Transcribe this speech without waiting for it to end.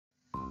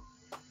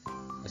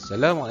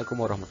Assalamualaikum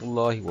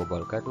warahmatullahi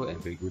wabarakatuh and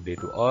very good day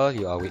to all.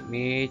 You are with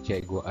me,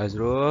 Cikgu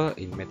Azrul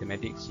in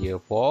Mathematics Year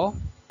 4.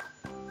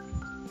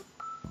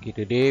 Okay,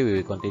 today we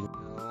will continue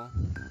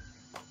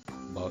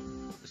about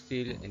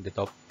still in the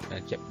top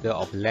chapter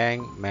of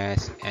length,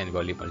 mass and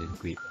volume of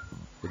liquid.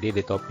 Today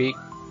the topic,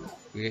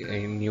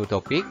 a new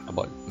topic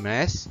about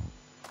mass,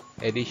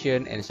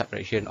 addition and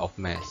subtraction of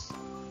mass.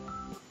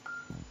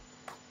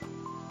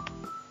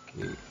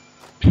 Okay,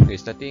 we're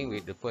starting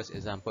with the first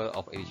example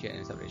of addition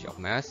and subtraction of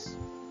mass.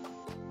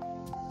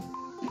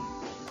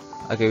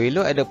 Okay, we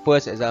look at the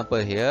first example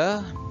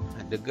here.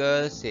 The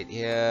girl said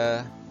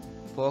here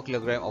 4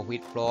 kg of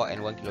wheat flour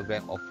and 1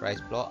 kg of rice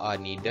flour are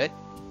needed.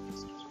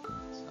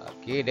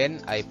 Okay,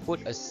 then I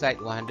put aside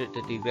 130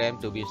 gram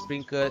to be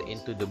sprinkled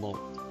into the mold.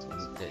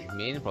 That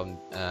means from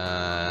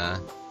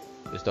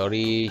the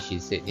story, she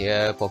said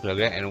here 4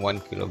 kg and 1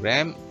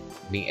 kg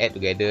being added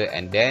together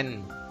and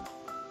then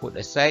put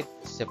aside,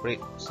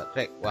 subtract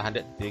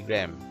 130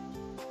 gram.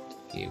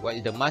 Okay, what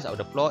is the mass of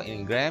the flour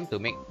in gram to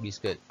make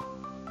biscuit?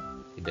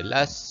 The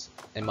last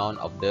amount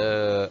of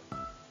the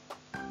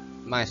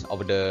mass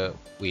of the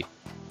wheat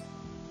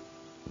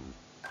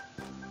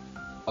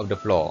of the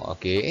flour.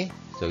 Okay,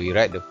 so we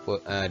write the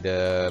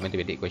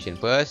mathematical question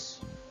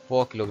first.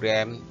 4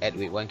 kg add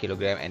with 1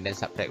 kg and then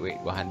subtract with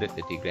 130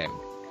 gram.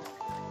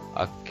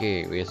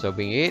 Okay, we are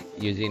solving it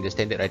using the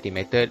standard writing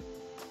method.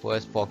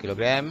 First 4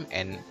 kg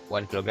and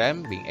 1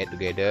 kg being added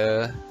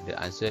together, the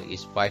answer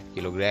is 5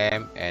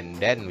 kg and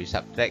then we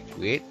subtract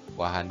with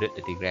 130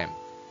 gram.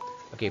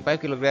 Okay,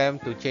 5 kg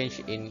to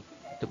change in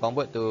to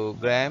convert to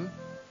gram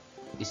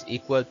is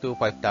equal to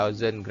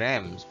 5,000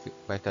 grams.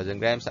 5,000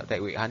 grams subtract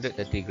with 130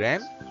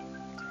 gram.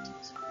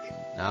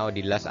 Now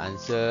the last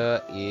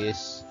answer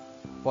is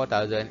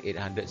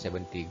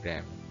 4,870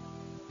 gram.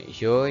 Make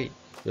sure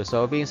you're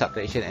solving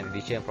subtraction and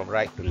addition from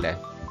right to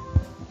left.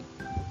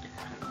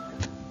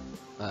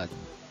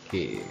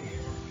 Okay.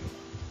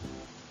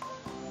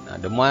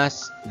 Now the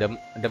mass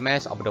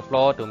of the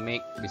flour to make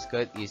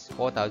biscuit is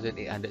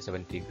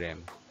 4,870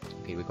 gram.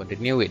 Okay, we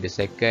continue with the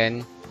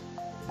second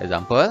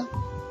example.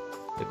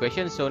 The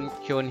question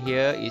shown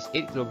here is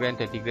 8 kg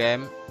 30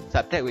 gram,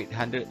 subtract with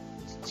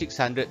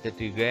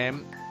 630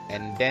 gram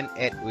and then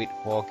add with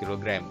 4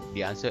 kg.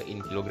 The answer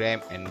in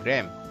kilogram and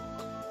gram.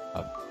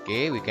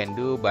 Okay, we can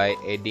do by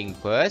adding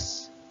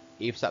first.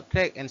 If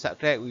subtract,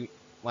 we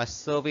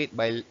must solve it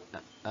by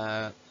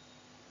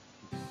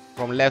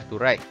from left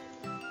to right.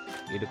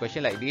 With the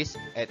question like this,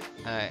 add,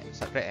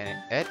 subtract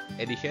and add,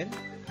 addition.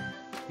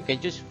 You can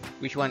choose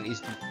which one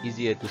is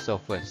easier to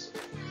solve first.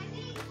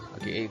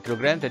 Okay, 8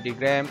 kg 30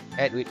 gram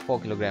add with 4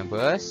 kg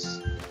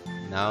first.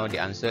 Now the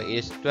answer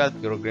is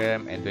 12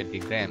 kg and 20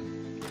 gram.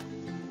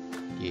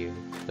 Okay,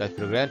 12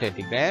 kg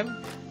 20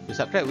 gram to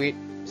subtract with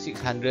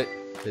 630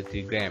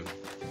 gram.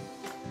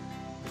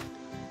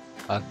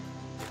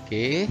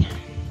 Okay,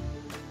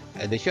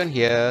 addition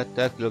here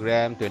 12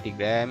 kg 20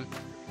 gram.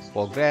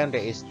 For gram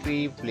there is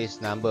 3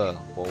 place number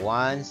for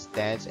ones,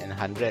 tens and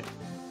 100.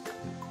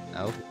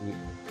 Now we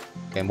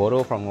can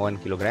borrow from 1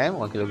 kg.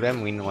 1 kg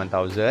means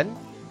 1000.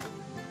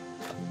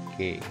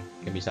 Okay,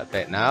 can be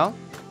subtract now.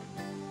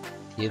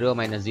 0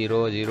 minus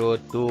 0, 0,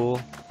 2.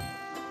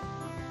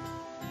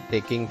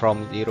 Taking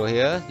from 0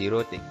 here,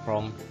 0 take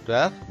from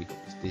 12.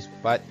 This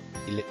part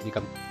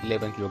become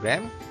 11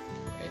 kg.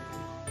 Okay.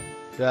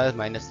 12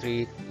 minus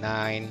 3,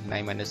 9.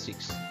 9 minus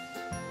 6,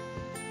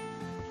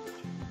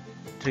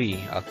 3.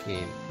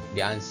 Okay,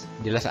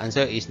 the last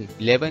answer is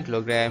 11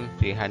 kg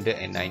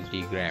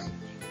 390 gram.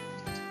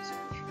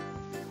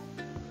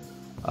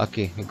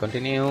 Okay, we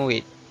continue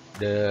with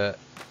the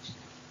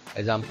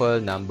example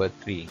number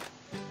 3.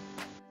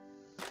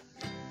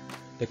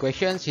 The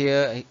questions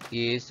here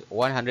is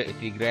 180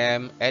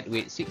 gram add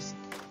with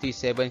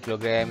 67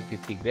 kg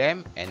 50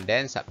 gram and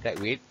then subtract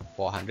with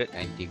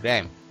 490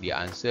 gram. The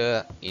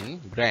answer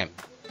in gram.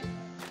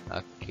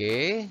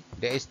 Okay,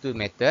 there is two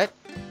methods.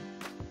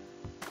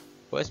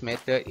 First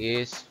method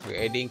is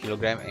we're adding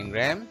kilogram and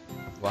gram.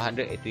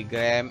 180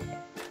 gram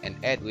and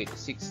add with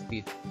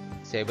 67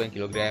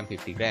 kg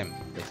 50 gram.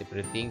 We're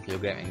separating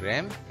kilogram and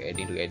gram, we're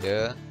adding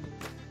together.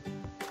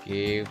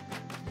 Okay,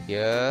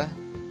 here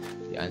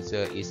the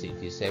answer is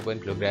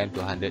 67 kg to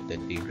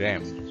 130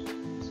 gram.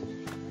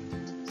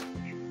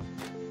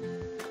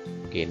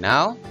 Okay,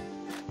 now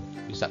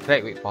we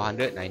subtract with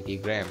 490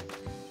 gram.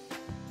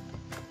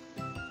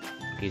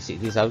 Okay,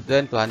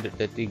 60,000 to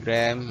 130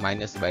 gram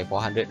minus by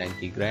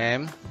 490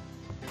 gram.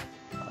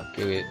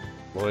 Okay, we're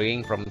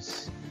borrowing from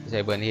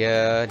 7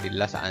 here. The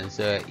last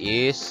answer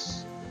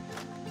is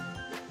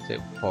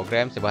for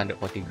gram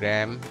 740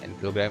 gram and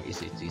kilogram is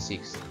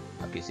 66.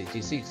 Okay,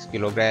 66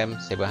 kilogram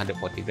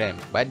 740 gram.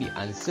 But the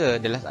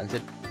last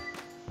answer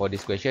for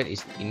this question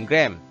is in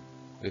gram.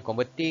 We're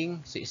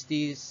converting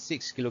 66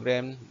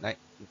 kilogram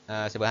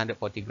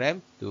 740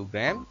 gram to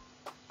gram.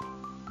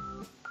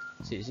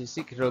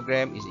 66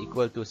 kilogram is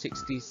equal to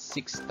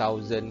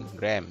 66,000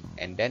 gram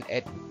and then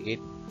add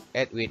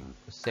with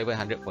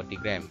 740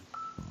 gram.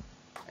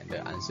 And the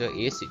answer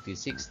is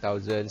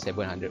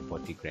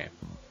 66,740 gram.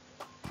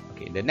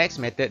 Okay, the next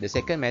method, the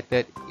second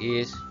method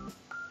is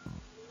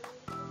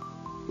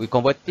we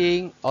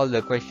converting all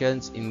the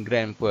questions in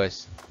gram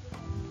first.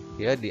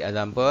 Here the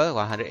example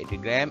 180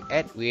 gram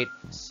at weight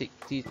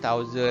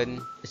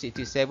 67,050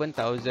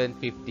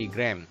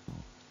 gram.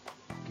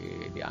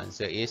 Okay, the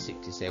answer is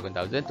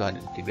 67,250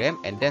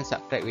 gram and then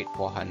subtract weight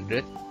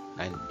 490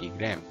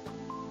 gram.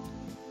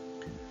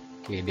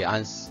 Okay, the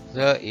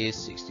answer is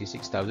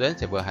 66,740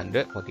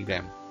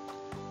 gram.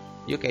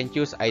 You can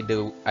choose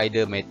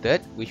either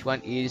method. Which one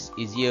is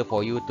easier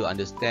for you to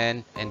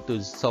understand and to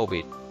solve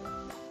it?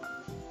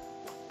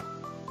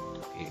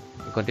 Okay,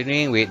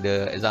 continuing with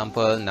the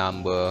example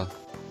number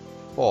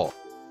 4.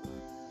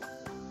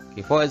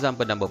 Okay, for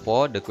example number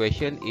 4, the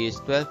question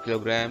is 12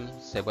 kg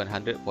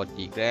 740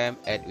 gram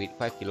at weight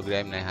 5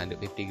 kg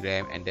 950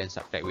 gram and then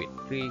subtract weight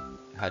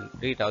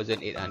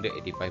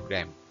 3,885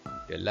 gram.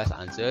 The last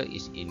answer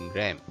is in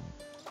gram.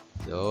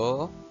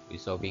 So we're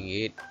solving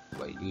it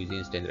by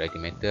using standard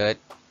writing method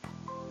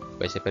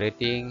by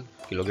separating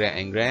kilogram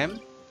and gram.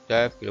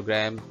 12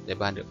 kg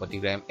 740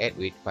 gram at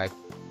weight 5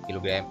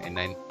 kg and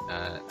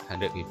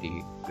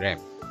 950 gram.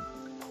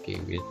 Okay,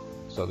 we're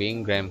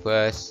solving gram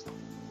first.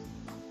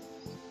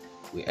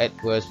 We add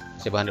first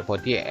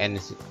 740 and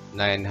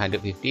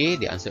 950.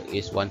 The answer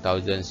is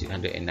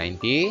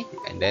 1,690,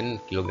 and then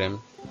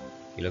kilogram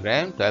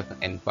 12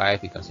 and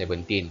 5 becomes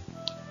 17.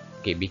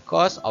 Okay,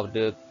 because of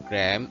the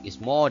gram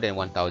is more than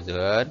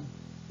 1,000,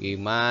 we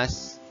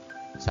must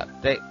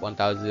subtract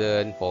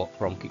 1,000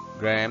 from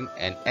gram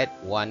and add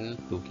 1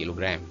 to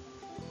kilogram.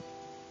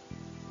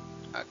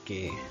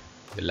 Okay,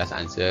 the last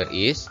answer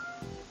is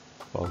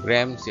for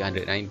gram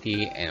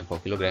 690 and for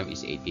kilogram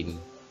is 18.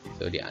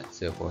 So the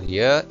answer for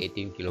here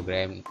 18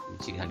 kilogram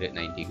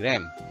 690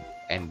 gram,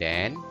 and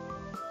then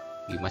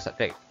we must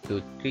subtract to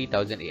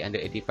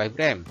 3,885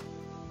 gram.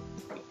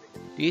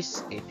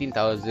 This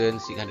 18,690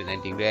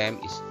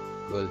 gram is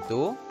equal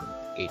to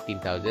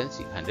 18,690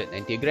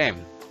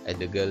 gram,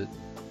 as the girl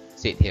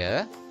said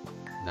here.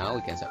 Now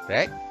we can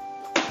subtract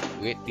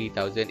with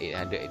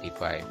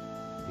 3,885.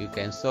 You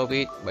can solve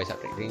it by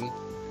subtracting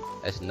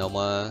as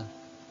normal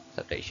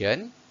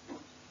subtraction.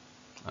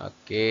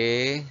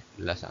 Okay,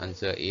 the last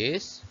answer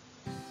is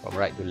from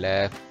right to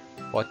left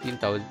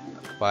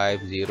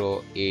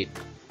 14,508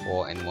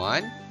 4 and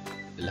 1.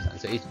 The last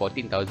answer is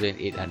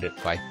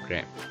 14,805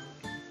 gram.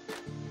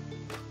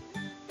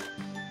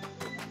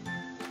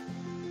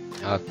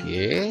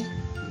 Okay,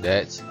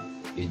 that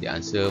is the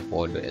answer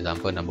for the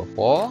example number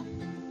 4.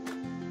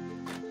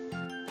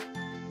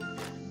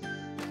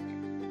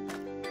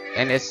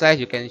 And exercise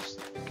you can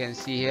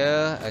see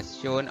here as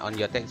shown on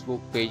your textbook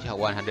page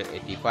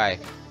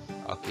 185.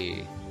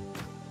 Okay,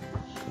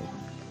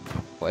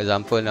 for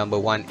example number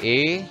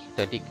 1A,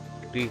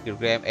 33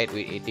 kg at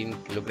weight 18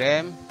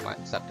 kg,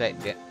 subtract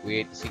that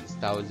weight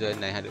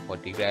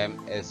 6,940 gram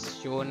as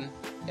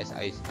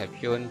I have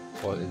shown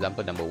for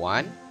example number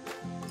 1.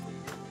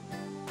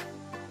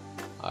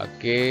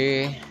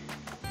 Okay,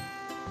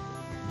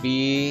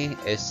 B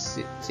is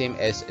same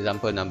as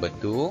example number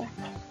 2.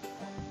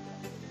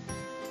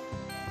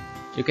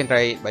 You can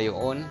try it by your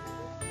own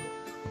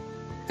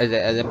as the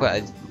example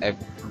I've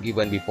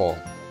given before.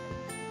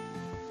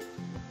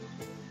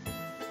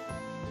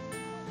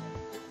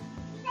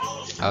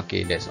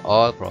 Okay, that's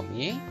all from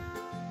me.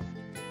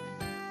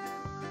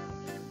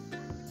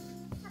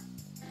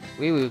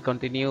 We will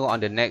continue on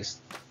the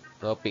next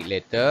topic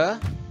later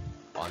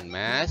on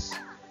math.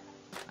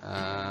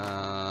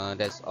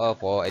 That's all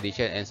for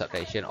addition and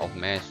subtraction of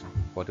math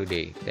for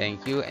today.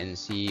 Thank you and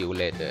see you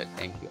later.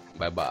 Thank you.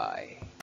 Bye bye.